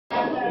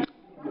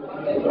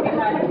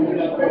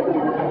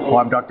Well,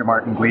 I'm Dr.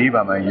 Martin Gleave.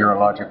 I'm a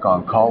urologic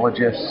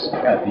oncologist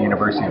at the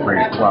University of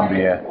British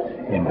Columbia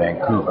in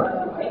Vancouver.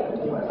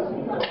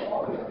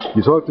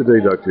 You talked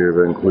today,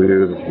 Dr.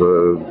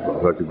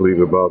 Gleave,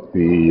 about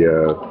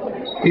the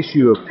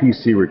issue of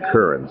PC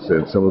recurrence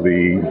and some of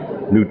the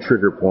new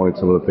trigger points,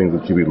 some of the things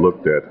that should be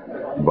looked at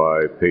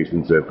by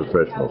patients and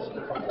professionals.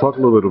 Talk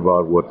a little bit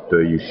about what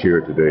you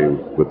shared today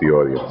with the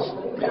audience.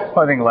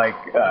 Well, I think like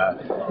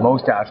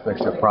most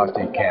aspects of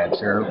prostate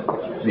cancer,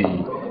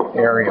 the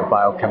area of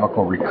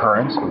biochemical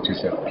recurrence, which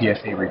is a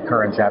PSA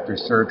recurrence after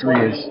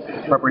surgery,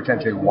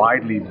 represents a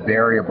widely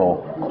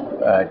variable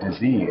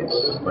disease,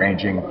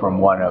 ranging from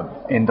one of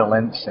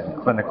indolence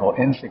and clinical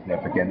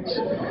insignificance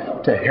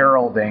to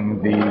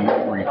heralding the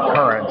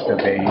recurrence of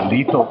a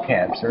lethal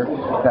cancer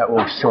that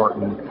will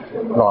shorten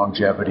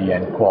longevity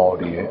and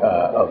quality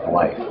of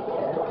life.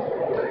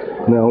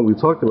 Now, we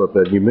talked about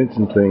that. You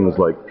mentioned things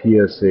like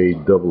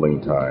PSA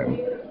doubling time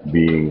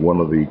being one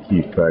of the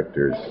key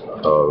factors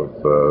of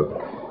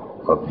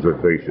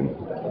observation.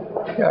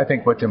 Yeah, I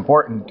think what's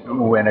important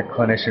when a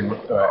clinician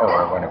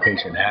or when a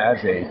patient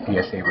has a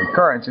PSA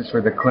recurrence is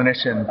for the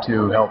clinician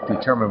to help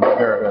determine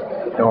whether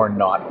or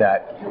not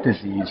that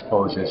disease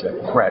poses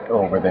a threat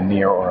over the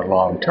near or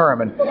long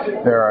term. And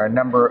there are a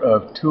number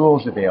of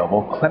tools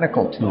available,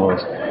 clinical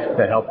tools,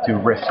 that help to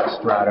risk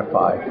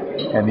stratify.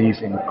 And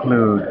these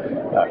include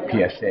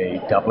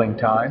PSA doubling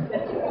time.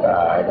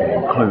 They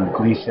include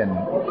Gleason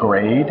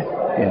grade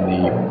in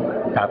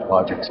the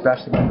pathologic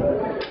specimen,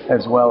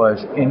 as well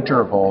as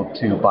interval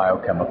to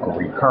biochemical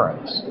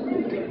recurrence.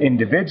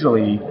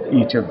 Individually,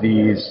 each of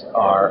these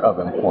are of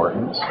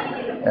importance,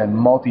 and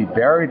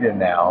multivariate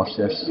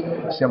analysis,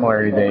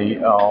 similarly,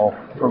 they all,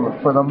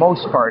 for the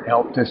most part,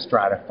 help to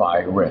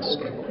stratify risk.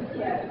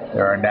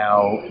 There are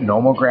now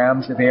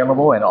nomograms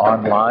available and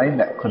online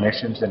that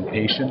clinicians and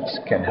patients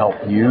can help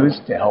use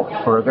to help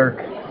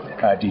further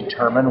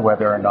determine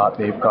whether or not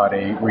they've got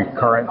a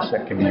recurrence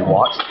that can be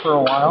watched for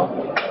a while,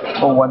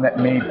 or one that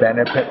may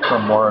benefit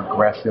from more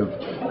aggressive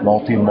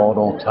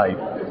multimodal type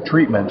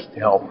treatments to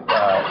help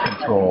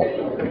control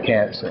the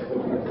cancer.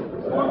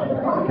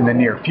 In the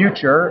near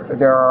future,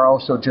 there are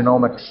also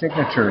genomic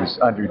signatures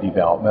under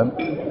development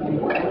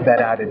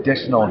that add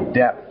additional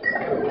depth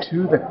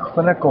to the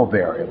clinical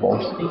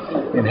variables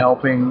in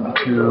helping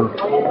to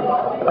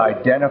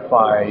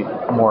identify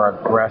more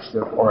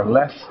aggressive or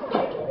less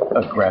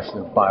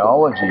aggressive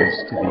biologies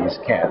to these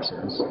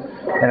cancers,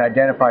 and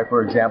identify,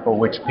 for example,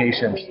 which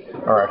patients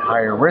are at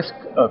higher risk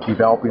of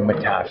developing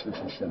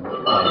metastasis and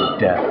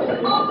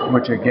death,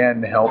 which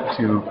again help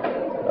to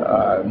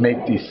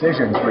make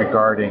decisions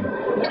regarding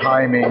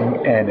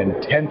timing and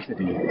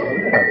intensity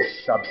of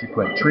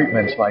subsequent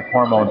treatments like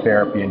hormone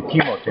therapy and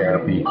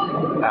chemotherapy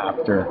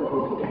after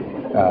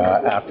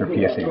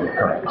PSA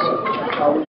recurrence.